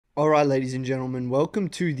Alright ladies and gentlemen, welcome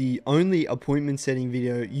to the only appointment setting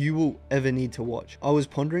video you will ever need to watch. I was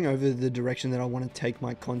pondering over the direction that I want to take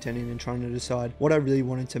my content in and trying to decide what I really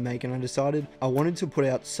wanted to make, and I decided I wanted to put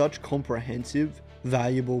out such comprehensive,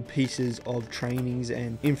 valuable pieces of trainings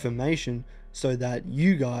and information so that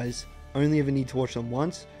you guys only ever need to watch them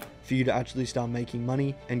once for you to actually start making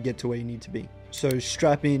money and get to where you need to be. So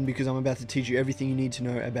strap in, because I'm about to teach you everything you need to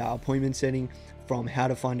know about appointment setting, from how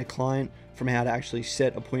to find a client, from how to actually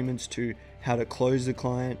set appointments to how to close the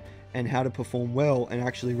client, and how to perform well and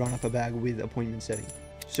actually run up a bag with appointment setting.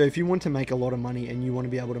 So if you want to make a lot of money and you want to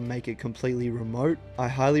be able to make it completely remote, I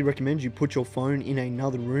highly recommend you put your phone in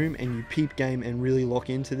another room and you peep game and really lock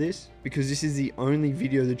into this, because this is the only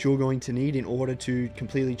video that you're going to need in order to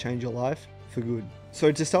completely change your life for good.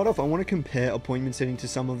 So to start off, I want to compare appointment setting to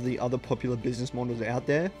some of the other popular business models out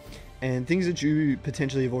there and things that you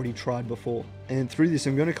potentially have already tried before. And through this,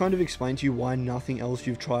 I'm going to kind of explain to you why nothing else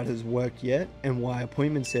you've tried has worked yet and why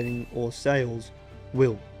appointment setting or sales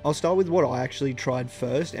will. I'll start with what I actually tried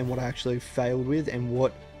first and what I actually failed with and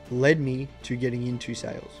what led me to getting into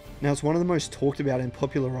sales. Now, it's one of the most talked about and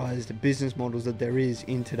popularized business models that there is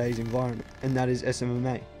in today's environment, and that is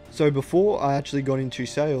SMMA. So before I actually got into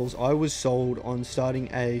sales, I was sold on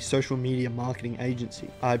starting a social media marketing agency.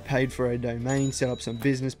 I paid for a domain, set up some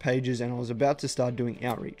business pages, and I was about to start doing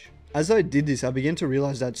outreach. As I did this, I began to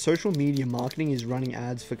realize that social media marketing is running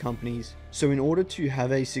ads for companies. So in order to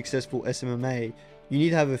have a successful SMMA, you need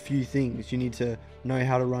to have a few things. You need to know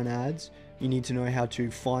how to run ads. You need to know how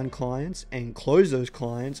to find clients and close those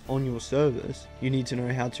clients on your service. You need to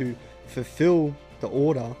know how to fulfill the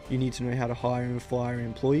order. You need to know how to hire and fire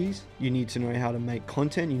employees. You need to know how to make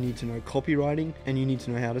content. You need to know copywriting, and you need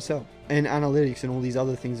to know how to sell and analytics and all these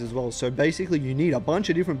other things as well. So basically you need a bunch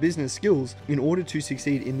of different business skills in order to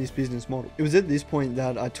succeed in this business model. It was at this point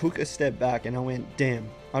that I took a step back and I went, damn,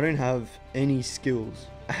 I don't have any skills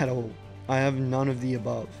at all. I have none of the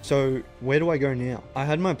above. So where do I go now? I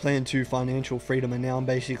had my plan to financial freedom, and now I'm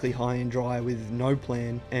basically high and dry with no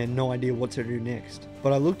plan and no idea what to do next.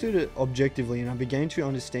 But I looked at it objectively and I began to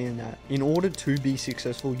understand that in order to be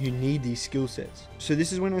successful, you need these skill sets. So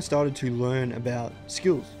this is when I started to learn about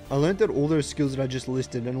skills. I learned that all those skills that I just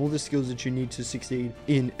listed and all the skills that you need to succeed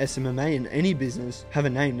in SMMA and any business have a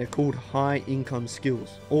name. They're called high income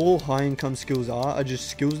skills. All high income skills are just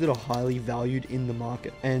skills that are highly valued in the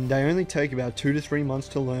market, and they only take about 2 to 3 months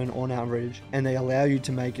to learn on average, and they allow you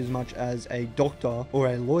to make as much as a doctor or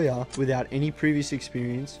a lawyer without any previous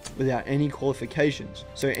experience, without any qualifications.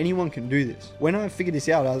 So anyone can do this. When I figured this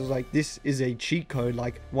out, I was like, this is a cheat code.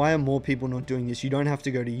 Like, why are more people not doing this? You don't have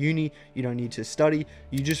to go to uni. You don't need to study.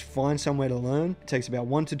 You just find somewhere to learn. It takes about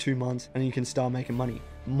 1 to 2 months and you can start making money.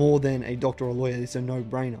 More than a doctor or lawyer. It's a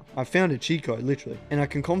no-brainer. I found a cheat code, literally, and I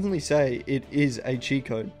can confidently say it is a cheat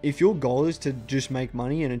code. If your goal is to just make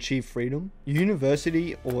money and achieve freedom,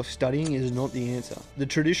 university or studying is not the answer. The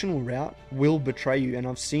traditional route will betray you, and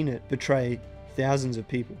I've seen it betray thousands of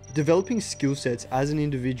people. Developing skill sets as an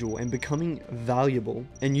individual and becoming valuable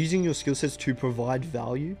and using your skill sets to provide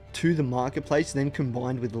value to the marketplace, then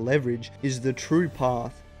combined with leverage, is the true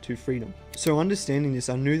path to freedom. So understanding this,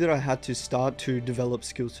 I knew that I had to start to develop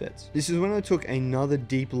skill sets. This is when I took another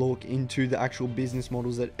deep look into the actual business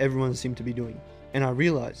models that everyone seemed to be doing. And I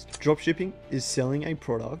realized dropshipping is selling a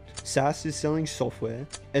product, SaaS is selling software,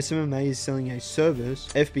 SMMA is selling a service,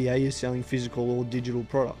 FBA is selling physical or digital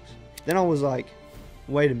products. Then I was like,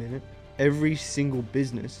 wait a minute, every single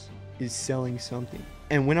business is selling something.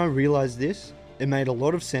 And when I realized this, it made a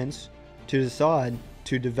lot of sense to decide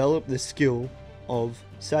to develop the skill of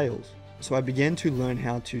sales. So I began to learn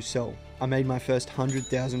how to sell. I made my first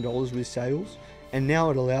 $100,000 with sales, and now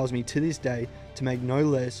it allows me to this day to make no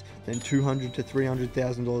less than $200,000 to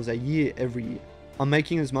 $300,000 a year every year. I'm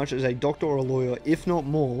making as much as a doctor or a lawyer, if not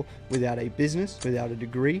more, without a business, without a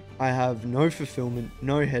degree. I have no fulfillment,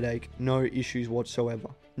 no headache, no issues whatsoever,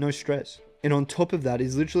 no stress. And on top of that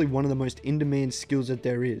is literally one of the most in-demand skills that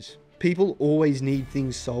there is. People always need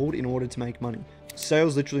things sold in order to make money.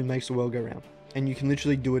 Sales literally makes the world go round, and you can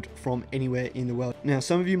literally do it from anywhere in the world. Now,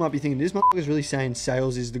 some of you might be thinking, this motherfucker is really saying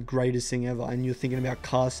sales is the greatest thing ever, and you're thinking about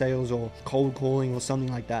car sales or cold calling or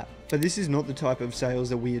something like that. But this is not the type of sales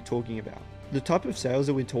that we are talking about. The type of sales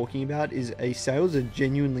that we're talking about is a sales that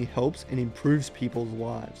genuinely helps and improves people's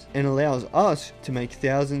lives and allows us to make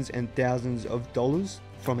thousands and thousands of dollars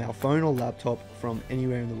from our phone or laptop from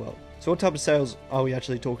anywhere in the world. So what type of sales are we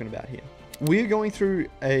actually talking about here? We're going through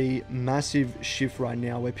a massive shift right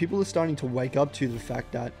now where people are starting to wake up to the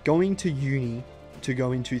fact that going to uni to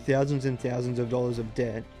go into thousands and thousands of dollars of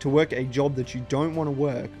debt to work a job that you don't want to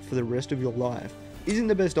work for the rest of your life isn't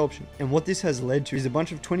the best option. And what this has led to is a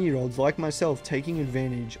bunch of 20-year-olds like myself taking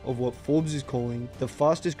advantage of what Forbes is calling the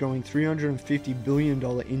fastest growing $350 billion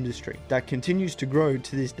industry that continues to grow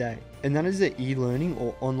to this day. And that is the e-learning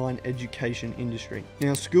or online education industry.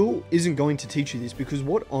 Now, school isn't going to teach you this, because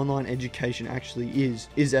what online education actually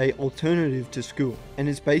is a alternative to school. And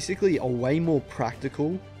it's basically a way more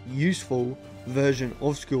practical, useful version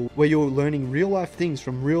of school where you're learning real life things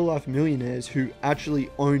from real life millionaires who actually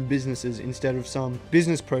own businesses instead of some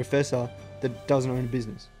business professor that doesn't own a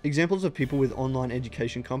business. Examples of people with online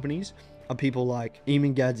education companies are people like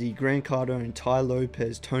Eamon Gadzhi, Grant Cardone, Tai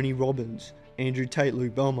Lopez, Tony Robbins, Andrew Tate,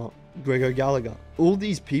 Luke Belmont, Gregor Gallagher. All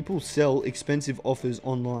these people sell expensive offers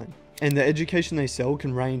online, and the education they sell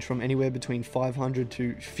can range from anywhere between $500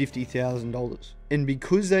 to $50,000. And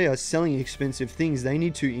because they are selling expensive things, they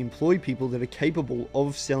need to employ people that are capable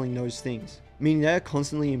of selling those things, meaning they are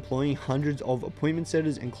constantly employing hundreds of appointment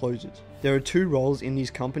setters and closers. There are two roles in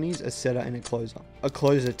these companies, a setter and a closer. A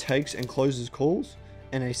closer takes and closes calls,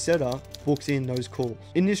 and a setter books in those calls.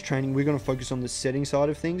 In this training, we're going to focus on the setting side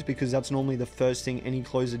of things, because that's normally the first thing any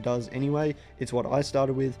closer does anyway. It's what I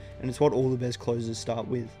started with, and it's what all the best closers start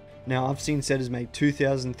with. Now, I've seen setters make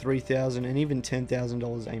 $2,000, $3,000, and even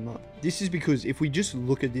 $10,000 a month. This is because if we just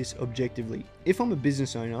look at this objectively, if I'm a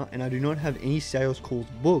business owner and I do not have any sales calls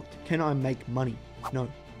booked, can I make money? No.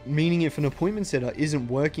 Meaning if an appointment setter isn't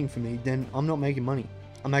working for me, then I'm not making money.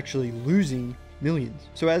 I'm actually losing millions.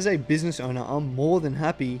 So as a business owner, I'm more than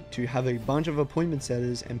happy to have a bunch of appointment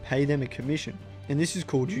setters and pay them a commission. And this is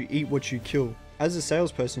called you eat what you kill. As a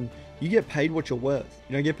salesperson, you get paid what you're worth.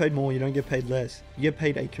 You don't get paid more, you don't get paid less. You get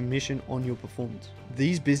paid a commission on your performance.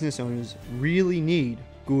 These business owners really need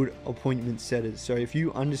good appointment setters. So if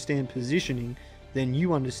you understand positioning, then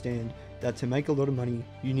you understand that to make a lot of money,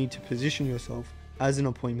 you need to position yourself as an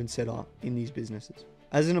appointment setter in these businesses.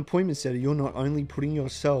 As an appointment setter, you're not only putting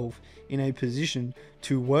yourself in a position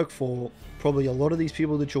to work for probably a lot of these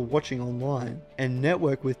people that you're watching online and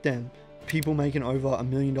network with them, people making over $1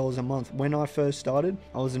 million a month. When I first started,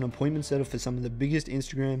 I was an appointment setter for some of the biggest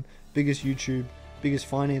Instagram, biggest YouTube, biggest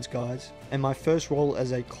finance guys. And my first role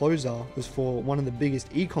as a closer was for one of the biggest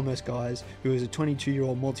e-commerce guys who is a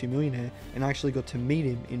 22-year-old multimillionaire, and I actually got to meet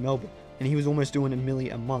him in Melbourne. And he was almost doing $1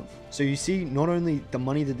 million a month. So you see not only the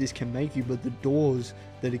money that this can make you, but the doors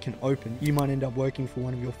that it can open. You might end up working for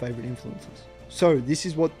one of your favorite influencers. So this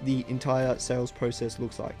is what the entire sales process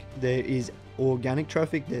looks like. There is organic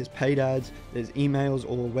traffic, there's paid ads, there's emails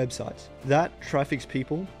or websites. That traffics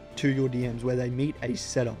people to your DMs where they meet a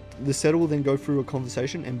setter. The setter will then go through a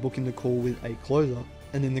conversation and book in the call with a closer.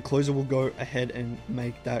 And then the closer will go ahead and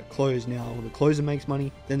make that close. Now the closer makes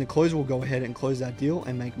money, then the closer will go ahead and close that deal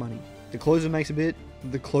and make money. The closer makes a bit,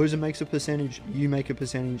 the closer makes a percentage, you make a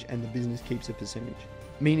percentage, and the business keeps a percentage.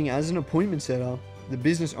 Meaning as an appointment setter, the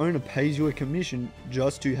business owner pays you a commission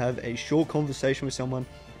just to have a short conversation with someone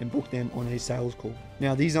and book them on a sales call.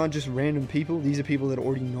 Now, these aren't just random people. These are people that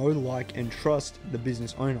already know, like, and trust the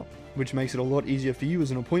business owner, which makes it a lot easier for you as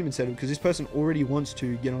an appointment setter because this person already wants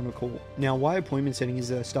to get on a call. Now, why appointment setting is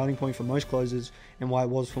a starting point for most closers and why it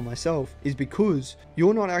was for myself is because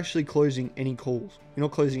you're not actually closing any calls. You're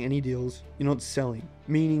not closing any deals. You're not selling,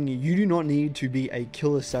 meaning you do not need to be a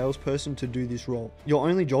killer salesperson to do this role. Your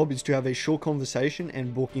only job is to have a short conversation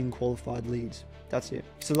and book in qualified leads. That's it.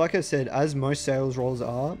 So like I said, as most sales roles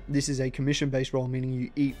are, this is a commission-based role, meaning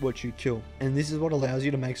you eat what you kill. And this is what allows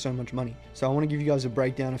you to make so much money. So I want to give you guys a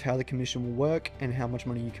breakdown of how the commission will work and how much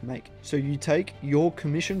money you can make. So you take your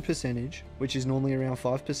commission percentage, which is normally around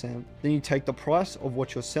 5%. Then you take the price of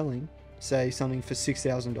what you're selling, say something for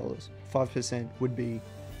 $6,000. 5% would be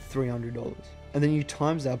 $300. And then you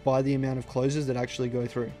times that by the amount of closes that actually go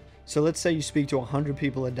through. So let's say you speak to 100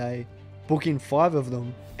 people a day, book in 5 of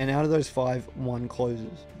them, and out of those 5, 1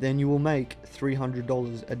 closes. Then you will make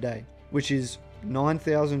 $300 a day, which is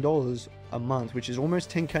 $9,000 a month, which is almost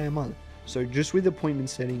 $10K a month. So just with appointment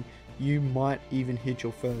setting, you might even hit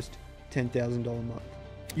your first $10,000 a month.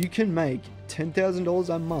 You can make $10,000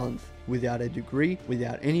 a month without a degree,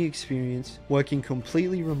 without any experience, working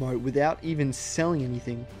completely remote, without even selling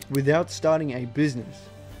anything, without starting a business.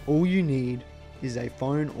 All you need is a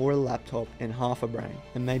phone or a laptop and half a brain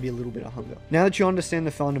and maybe a little bit of hunger. Now that you understand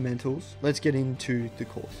the fundamentals, let's get into the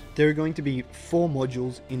course. There are going to be 4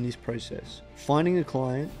 modules in this process: finding a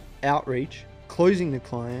client, outreach, closing the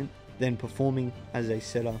client, then performing as a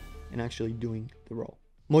setter and actually doing the role.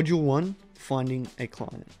 Module 1, finding a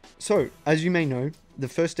client. So as you may know, the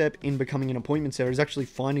first step in becoming an appointment setter is actually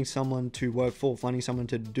finding someone to work for, finding someone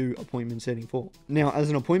to do appointment setting for. Now, as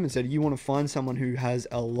an appointment setter, you want to find someone who has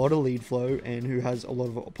a lot of lead flow and who has a lot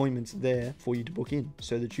of appointments there for you to book in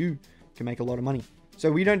so that you can make a lot of money.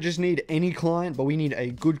 So we don't just need any client, but we need a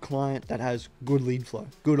good client that has good lead flow,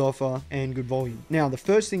 good offer, and good volume. Now, the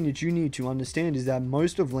first thing that you need to understand is that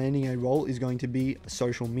most of landing a role is going to be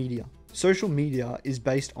social media. Social media is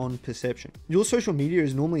based on perception. Your social media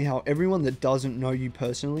is normally how everyone that doesn't know you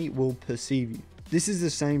personally will perceive you. This is the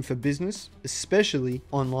same for business, especially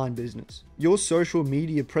online business. Your social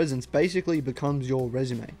media presence basically becomes your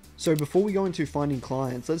resume. So before we go into finding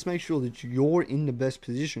clients, let's make sure that you're in the best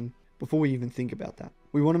position before we even think about that.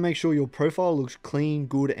 We want to make sure your profile looks clean,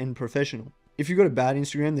 good, and professional. If you've got a bad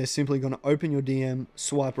Instagram, they're simply going to open your DM,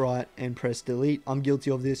 swipe right, and press delete. I'm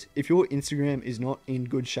guilty of this. If your Instagram is not in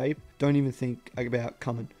good shape, don't even think about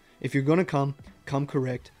coming. If you're going to come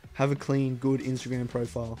correct, have a clean, good Instagram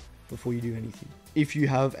profile before you do anything. If you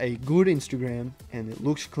have a good Instagram and it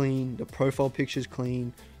looks clean, the profile picture's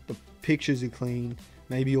clean, the pictures are clean,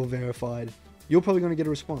 maybe you're verified, you're probably going to get a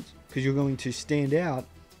response because you're going to stand out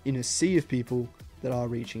in a sea of people that are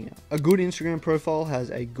reaching out. A good Instagram profile has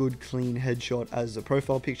a good clean headshot as a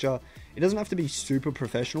profile picture. It doesn't have to be super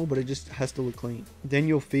professional, but it just has to look clean. Then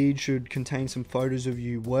your feed should contain some photos of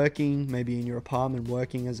you working, maybe in your apartment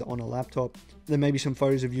working on a laptop. There may be some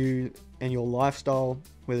photos of you and your lifestyle,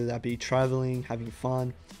 whether that be traveling, having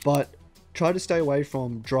fun, but try to stay away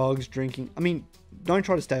from drugs, drinking. Don't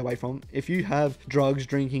try to stay away from. If you have drugs,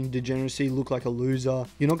 drinking, degeneracy, look like a loser,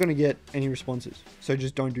 you're not going to get any responses. So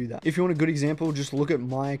just don't do that. If you want a good example, just look at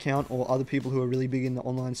my account or other people who are really big in the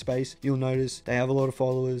online space. You'll notice they have a lot of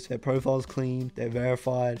followers, their profile's clean, they're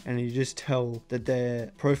verified, and you just tell that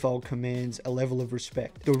their profile commands a level of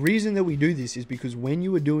respect. The reason that we do this is because when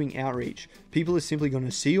you are doing outreach, people are simply going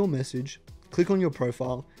to see your message, click on your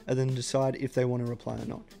profile, and then decide if they want to reply or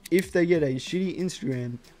not. If they get a shitty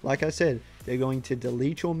Instagram, like I said, they're going to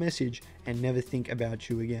delete your message and never think about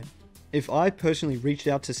you again. If I personally reached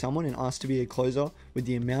out to someone and asked to be a closer with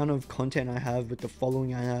the amount of content I have, with the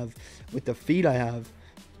following I have, with the feed I have,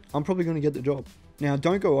 I'm probably going to get the job. Now,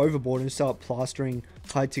 don't go overboard and start plastering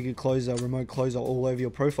high ticket closer, remote closer all over your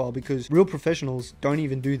profile, because real professionals don't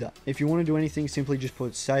even do that. If you want to do anything, simply just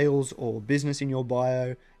put sales or business in your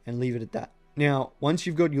bio and leave it at that. Now, once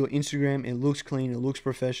you've got your Instagram, it looks clean, it looks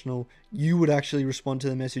professional, you would actually respond to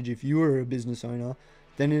the message if you were a business owner,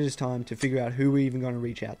 then it is time to figure out who we're even going to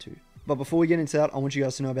reach out to. But before we get into that, I want you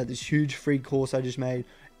guys to know about this huge free course I just made.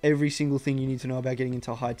 Every single thing you need to know about getting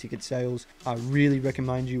into high ticket sales. I really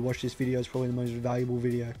recommend you watch this video. It's probably the most valuable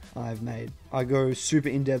video I've made. I go super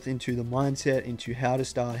in depth into the mindset, into how to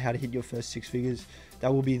start, how to hit your first 6 figures.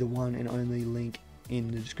 That will be the one and only link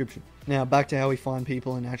in the description. Now back to how we find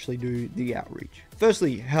people and actually do the outreach.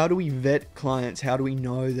 Firstly, how do we vet clients? How do we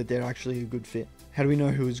know that they're actually a good fit? How do we know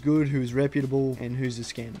who is good, who is reputable, and who's a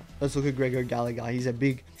scammer? Let's look at Gregor Gallagher. He's a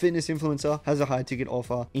big fitness influencer, has a high ticket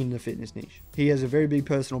offer in the fitness niche. He has a very big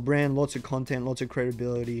personal brand, lots of content, lots of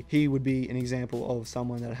credibility. He would be an example of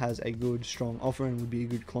someone that has a good, strong offer and would be a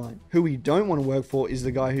good client. Who we don't want to work for is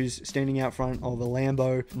the guy who's standing out front of a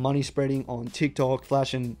Lambo, money spreading on TikTok,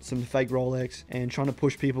 flashing some fake Rolex, and trying to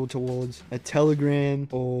push people towards a Telegram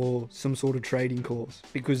or some sort of trading course.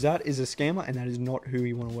 Because that is a scammer and that is not who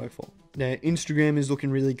we want to work for. Their Instagram is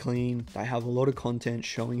looking really clean. They have a lot of content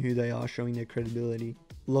showing who they are, showing their credibility.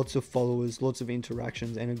 Lots of followers, lots of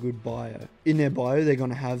interactions, and a good bio. In their bio, they're going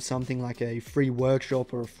to have something like a free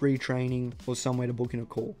workshop or a free training or somewhere to book in a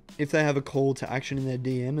call. If they have a call to action in their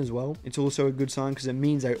DM as well, it's also a good sign because it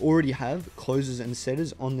means they already have closers and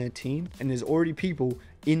setters on their team, and there's already people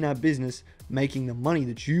in that business making the money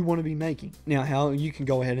that you want to be making. Now, how you can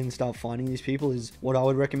go ahead and start finding these people is what I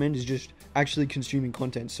would recommend is just actually consuming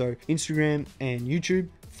content. So Instagram and YouTube,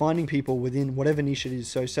 finding people within whatever niche it is.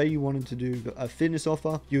 So say you wanted to do a fitness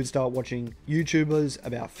offer, you would start watching YouTubers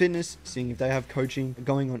about fitness, seeing if they have coaching,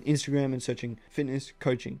 going on Instagram and searching fitness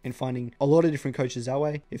coaching and finding a lot of different coaches that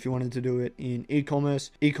way. If you wanted to do it in e-commerce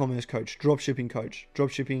coach,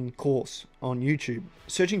 dropshipping course on YouTube,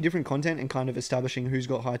 searching different content and kind of establishing who's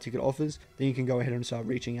got high ticket offers, then you can go ahead and start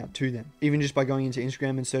reaching out to them. Even just by going into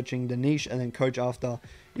Instagram and searching the niche and then coach after,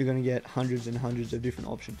 you're going to get hundreds and hundreds of different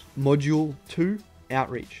options. Module 2,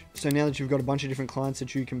 outreach. So now that you've got a bunch of different clients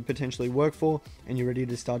that you can potentially work for and you're ready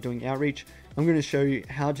to start doing outreach, I'm going to show you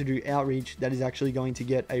how to do outreach that is actually going to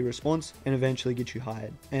get a response and eventually get you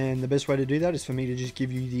hired. And the best way to do that is for me to just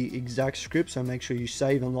give you the exact script. So make sure you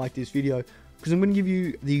save and like this video because I'm going to give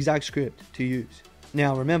you the exact script to use.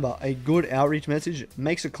 Now remember, a good outreach message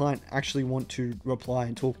makes a client actually want to reply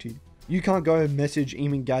and talk to you. You can't go message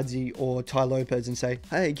Eamon Gadzhi or Tai Lopez and say,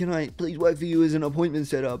 hey, can I please work for you as an appointment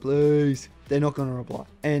setter, please? They're not going to reply.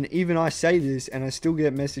 And even I say this and I still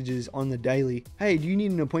get messages on the daily. Hey, do you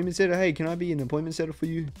need an appointment setter? Hey, can I be an appointment setter for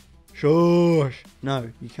you? Shush.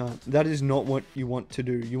 No, you can't. That is not what you want to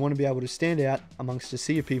do. You want to be able to stand out amongst a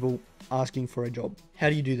sea of people asking for a job. How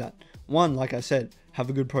do you do that? One, like I said, have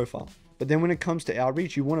a good profile. But then when it comes to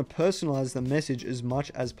outreach, you want to personalize the message as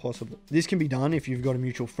much as possible. This can be done if you've got a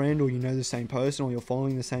mutual friend or you know the same person or you're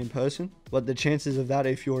following the same person. But the chances of that,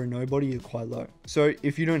 if you're a nobody, are quite low. So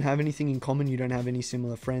if you don't have anything in common, you don't have any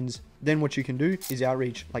similar friends, then what you can do is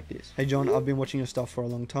outreach like this. Hey John, I've been watching your stuff for a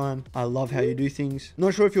long time. I love how you do things.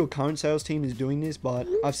 Not sure if your current sales team is doing this, but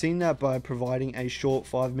I've seen that by providing a short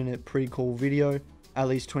 5-minute pre-call video, at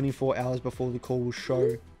least 24 hours before the call will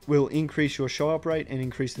show, will increase your show up rate and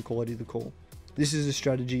increase the quality of the call. This is a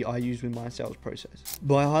strategy I use with my sales process.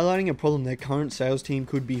 By highlighting a problem their current sales team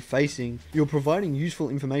could be facing, you're providing useful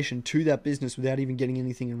information to that business without even getting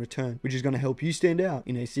anything in return, which is going to help you stand out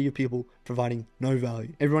in a sea of people providing no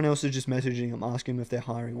value. Everyone else is just messaging them, asking them if they're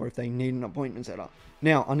hiring or if they need an appointment set up.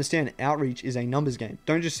 Now, understand outreach is a numbers game.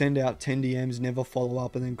 Don't just send out 10 DMs, never follow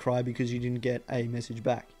up, and then cry because you didn't get a message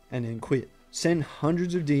back and then quit. Send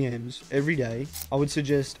hundreds of DMs every day. I would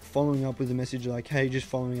suggest following up with a message like, hey, just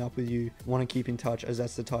following up with you, want to keep in touch, as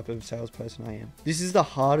that's the type of salesperson I am. This is the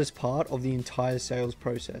hardest part of the entire sales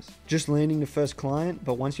process. Just landing the first client,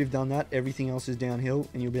 but once you've done that, everything else is downhill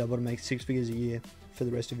and you'll be able to make 6 figures a year for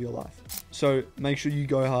the rest of your life. So make sure you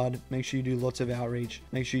go hard, make sure you do lots of outreach,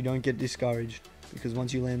 make sure you don't get discouraged, because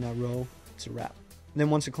once you land that role, it's a wrap. Then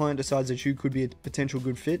once a client decides that you could be a potential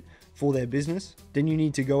good fit for their business, then you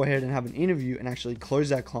need to go ahead and have an interview and actually close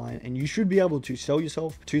that client, and you should be able to sell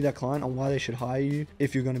yourself to that client on why they should hire you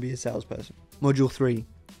if you're going to be a salesperson. Module 3,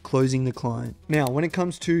 closing the client. Now, when it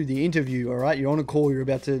comes to the interview, all right, you're on a call, you're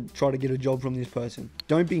about to try to get a job from this person.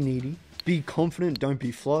 Don't be needy, be confident, don't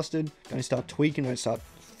be flustered, don't start tweaking, don't start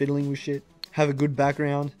fiddling with shit. Have a good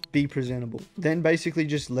background, be presentable. Then basically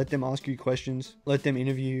just let them ask you questions, let them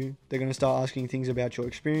interview you. They're going to start asking things about your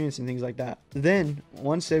experience and things like that. Then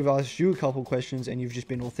once they've asked you a couple questions and you've just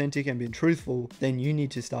been authentic and been truthful, then you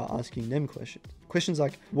need to start asking them questions. Questions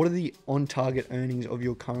like, what are the on-target earnings of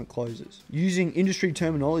your current closes? Using industry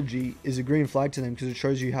terminology is a green flag to them because it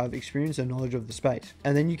shows you have experience and knowledge of the space.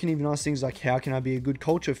 And then you can even ask things like, how can I be a good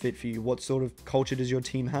culture fit for you? What sort of culture does your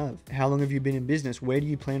team have? How long have you been in business? Where do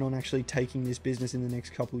you plan on actually taking this business in the next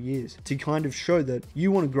couple of years? To kind of show that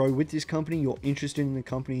you want to grow with this company, you're interested in the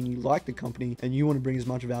company and you like the company and you want to bring as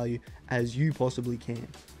much value as you possibly can.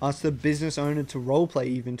 Ask the business owner to role play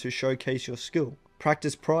even to showcase your skill.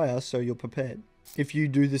 Practice prior so you're prepared. If you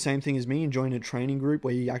do the same thing as me and join a training group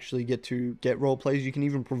where you actually get to get role plays, you can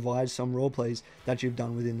even provide some role plays that you've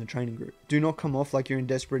done within the training group. Do not come off like you're in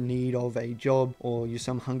desperate need of a job or you're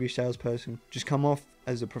some hungry salesperson. Just come off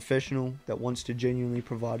as a professional that wants to genuinely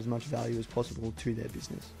provide as much value as possible to their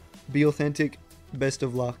business. Be authentic. Best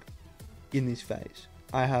of luck in this phase.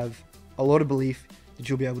 I have a lot of belief that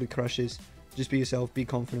you'll be able to crush this. Just be yourself, be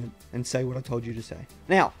confident, and say what I told you to say.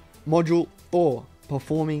 Now, module 4,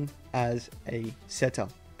 performing as a setter.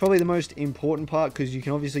 Probably the most important part because you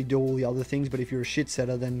can obviously do all the other things, but if you're a shit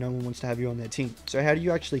setter, then no one wants to have you on their team. So how do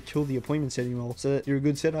you actually kill the appointment setting role so that you're a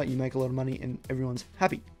good setter, you make a lot of money, and everyone's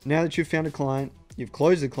happy? Now that you've found a client, you've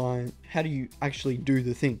closed the client, how do you actually do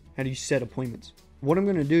the thing? How do you set appointments? What I'm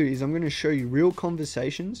going to do is I'm going to show you real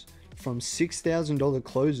conversations from $6,000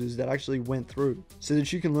 closes that actually went through so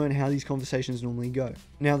that you can learn how these conversations normally go.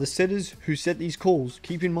 Now, the setters who set these calls,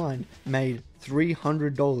 keep in mind, made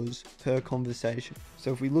 $300 per conversation.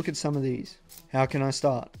 So if we look at some of these, how can I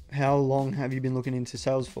start? How long have you been looking into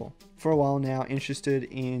sales for? For a while now, interested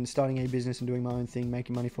in starting a business and doing my own thing,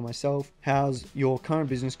 making money for myself. How's your current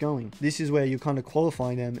business going? This is where you're kind of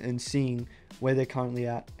qualifying them and seeing where they're currently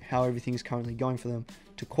at, how everything's currently going for them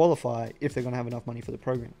to qualify if they're going to have enough money for the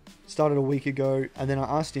program. Started a week ago, and then I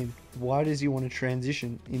asked him, why does he want to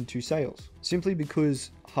transition into sales? Simply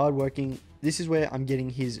because hardworking. This is where I'm getting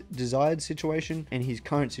his desired situation and his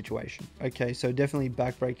current situation. Okay, so definitely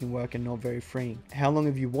backbreaking work and not very freeing. How long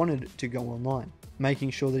have you wanted to go online? Making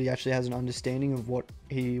sure that he actually has an understanding of what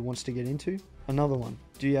he wants to get into. Another one,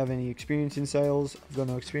 do you have any experience in sales? I've got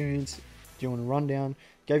no experience. Do you want a rundown?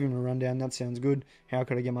 Gave him a rundown. That sounds good. How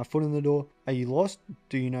could I get my foot in the door? Are you lost?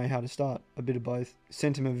 Do you know how to start? A bit of both.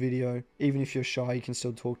 Sent him a video. Even if you're shy, you can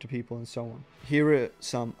still talk to people and so on. Here are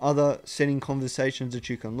some other setting conversations that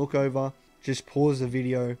you can look over. Just pause the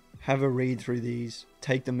video, have a read through these,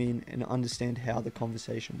 take them in, and understand how the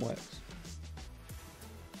conversation works.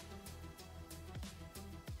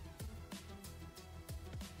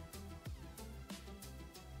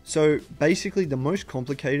 So basically the most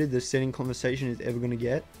complicated the setting conversation is ever going to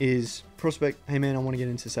get is Prospect, hey man, I want to get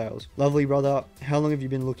into sales. Lovely brother, how long have you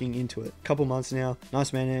been looking into it? Couple months now.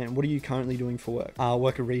 Nice man, and what are you currently doing for work?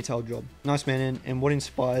 Work a retail job. Nice man, and what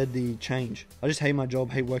inspired the change? I just hate my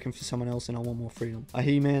job, hate working for someone else, and I want more freedom. I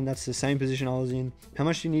hear you, man, that's the same position I was in. How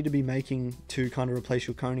much do you need to be making to kind of replace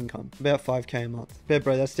your current income? About 5k a month. Bet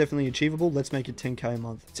bro, that's definitely achievable. Let's make it 10k a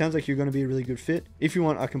month. It sounds like you're going to be a really good fit. If you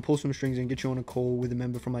want, I can pull some strings and get you on a call with a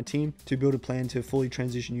member from my team to build a plan to fully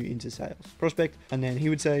transition you into sales. Prospect, and then he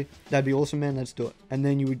would say, that'd be awesome, man, let's do it. And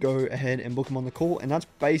then you would go ahead and book him on the call, and that's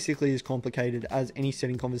basically as complicated as any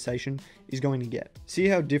setting conversation is going to get. See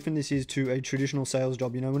how different this is to a traditional sales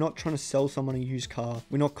job. You know, we're not trying to sell someone a used car.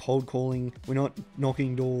 We're not cold calling. We're not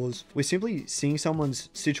knocking doors. We're simply seeing someone's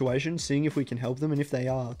situation, seeing if we can help them, and if they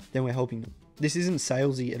are, then we're helping them. This isn't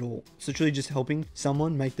salesy at all. It's literally just helping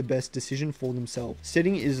someone make the best decision for themselves.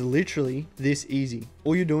 Setting is literally this easy.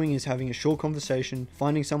 All you're doing is having a short conversation,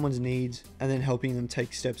 finding someone's needs, and then helping them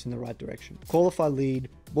take steps in the right direction. Qualify lead,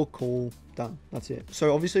 book call, done. That's it.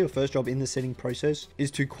 So obviously your first job in the setting process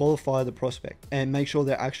is to qualify the prospect and make sure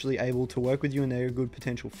they're actually able to work with you and they're a good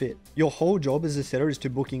potential fit. Your whole job as a setter is to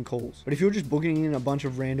book in calls. But if you're just booking in a bunch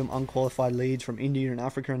of random unqualified leads from India and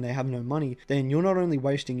Africa and they have no money, then you're not only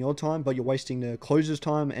wasting your time, but you're wasting the closer's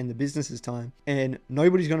time and the business's time, and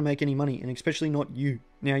nobody's going to make any money, and especially not you.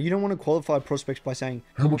 Now, you don't want to qualify prospects by saying,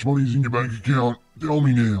 how much money is in your bank account? Tell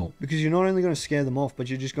me now. Because you're not only going to scare them off, but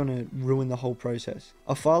you're just going to ruin the whole process.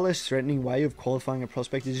 A far less threatening way of qualifying a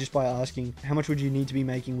prospect is just by asking, how much would you need to be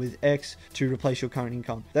making with X to replace your current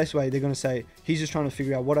income? This way, they're going to say, he's just trying to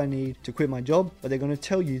figure out what I need to quit my job, but they're going to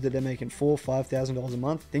tell you that they're making $4,000 or $5,000 a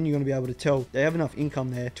month. Then you're going to be able to tell they have enough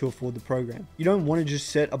income there to afford the program. You don't want to just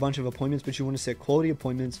set a bunch of appointments, but you want to set quality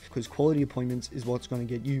appointments, because quality appointments is what's going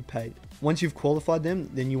to get you paid. Once you've qualified them,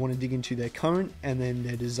 then you want to dig into their current and then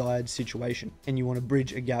their desired situation. And you want to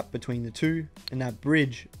bridge a gap between the two, and that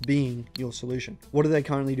bridge being your solution. What are they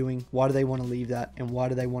currently doing? Why do they want to leave that? And why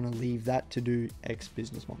do they want to leave that to do X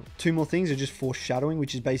business model? Two more things are just foreshadowing,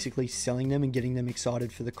 which is basically selling them and getting them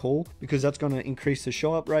excited for the call, because that's going to increase the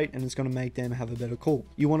show up rate and it's going to make them have a better call.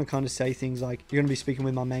 You want to kind of say things like, you're going to be speaking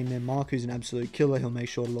with my main man Mark, who's an absolute killer. He'll make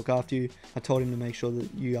sure to look after you. I told him to make sure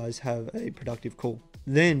that you guys have a productive call.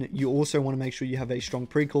 Then you also want to make sure you have a strong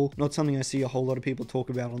pre-call. Not something I see a whole lot of people talk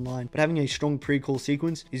about online, but having a strong pre-call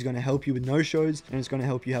sequence is going to help you with no-shows, and it's going to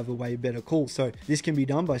help you have a way better call. So this can be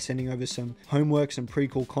done by sending over some homework, some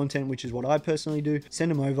pre-call content, which is what I personally do. Send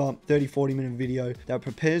them over 30-40 minute video that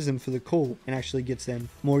prepares them for the call and actually gets them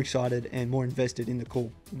more excited and more invested in the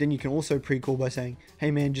call. Then you can also pre-call by saying, hey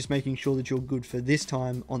man, just making sure that you're good for this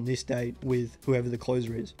time on this date with whoever the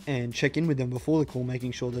closer is, and check in with them before the call,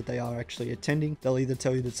 making sure that they are actually attending. They'll either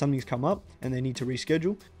tell you that something's come up and they need to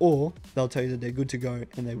reschedule, or they'll tell you that they're good to go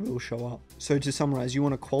and they will show up. So to summarize, you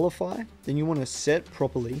want to qualify, then you want to set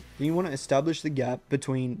properly, then you want to establish the gap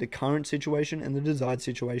between the current situation and the desired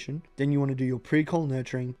situation, then you want to do your pre-call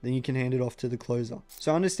nurturing, then you can hand it off to the closer.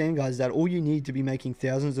 So understand guys that all you need to be making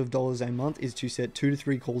thousands of dollars a month is to set 2 to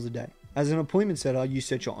 3 calls a day. As an appointment setter, you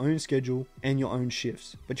set your own schedule and your own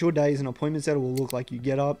shifts. But your day as an appointment setter will look like you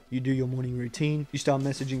get up, you do your morning routine, you start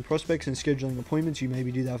messaging prospects and scheduling appointments. You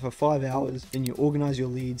maybe do that for 5 hours, then you organize your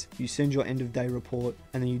leads, you send your end of day report,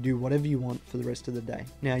 and then you do whatever you want for the rest of the day.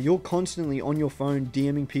 Now, you're constantly on your phone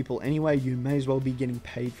DMing people anyway, you may as well be getting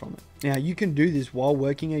paid from it. Now, you can do this while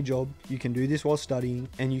working a job, you can do this while studying,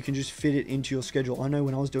 and you can just fit it into your schedule. I know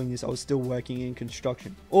when I was doing this, I was still working in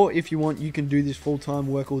construction. Or if you want, you can do this full-time,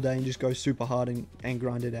 work all day, and just go super hard and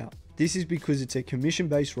grind it out. This is because it's a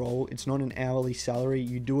commission-based role. It's not an hourly salary.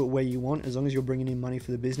 You do it where you want. As long as you're bringing in money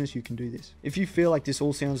for the business, you can do this. If you feel like this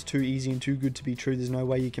all sounds too easy and too good to be true, there's no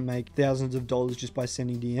way you can make thousands of dollars just by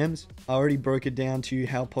sending DMs. I already broke it down to you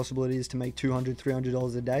how possible it is to make $200,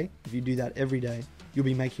 $300 a day. If you do that every day, you'll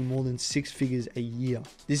be making more than 6 figures a year.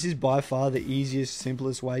 This is by far the easiest,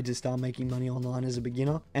 simplest way to start making money online as a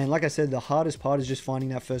beginner. And like I said, the hardest part is just finding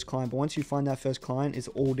that first client. But once you find that first client, it's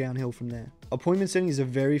all downhill from there. Appointment setting is the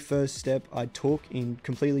very first step I took in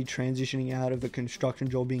completely transitioning out of a construction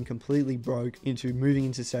job, being completely broke, into moving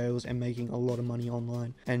into sales and making a lot of money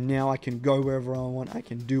online. And now I can go wherever I want. I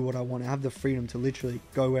can do what I want. I have the freedom to literally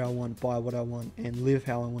go where I want, buy what I want, and live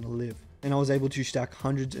how I want to live. And I was able to stack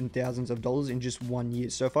hundreds and thousands of dollars in just 1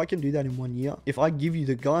 year. So if I can do that in 1 year, if I give you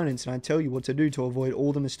the guidance and I tell you what to do to avoid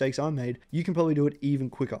all the mistakes I made, you can probably do it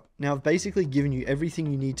even quicker. Now, I've basically given you everything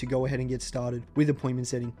you need to go ahead and get started with appointment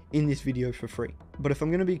setting in this video for free. But if I'm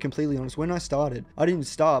going to be completely honest, when I started, I didn't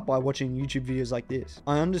start by watching YouTube videos like this.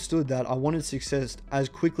 I understood that I wanted success as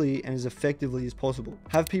quickly and as effectively as possible.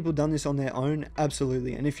 Have people done this on their own?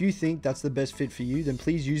 Absolutely. And if you think that's the best fit for you, then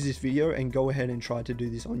please use this video and go ahead and try to do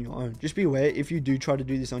this on your own. Just be aware, if you do try to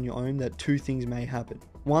do this on your own, that two things may happen.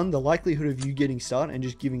 One, the likelihood of you getting started and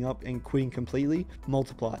just giving up and quitting completely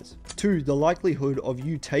multiplies. Two, the likelihood of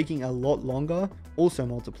you taking a lot longer also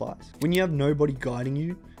multiplies. When you have nobody guiding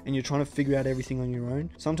you and you're trying to figure out everything on your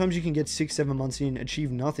own, sometimes you can get 6-7 months in,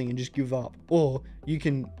 achieve nothing and just give up. Or you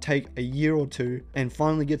can take a year or two and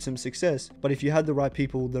finally get some success. But if you had the right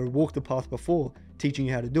people that walked the path before teaching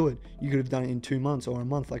you how to do it, you could have done it in 2 months or a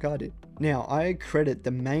month like I did. Now, I credit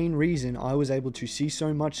the main reason I was able to see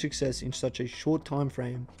so much success in such a short time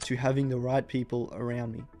frame to having the right people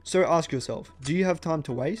around me. So ask yourself, do you have time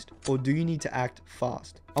to waste, or do you need to act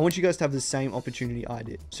fast? I want you guys to have the same opportunity I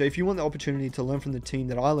did. So if you want the opportunity to learn from the team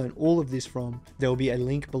that I learned all of this from, there will be a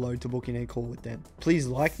link below to book in a call with them. Please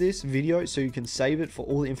like this video so you can save it for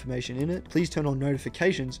all the information in it. Please turn on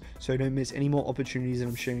notifications so you don't miss any more opportunities that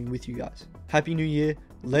I'm sharing with you guys. Happy New Year.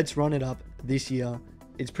 Let's run it up this year.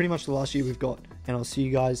 It's pretty much the last year we've got, and I'll see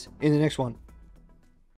you guys in the next one.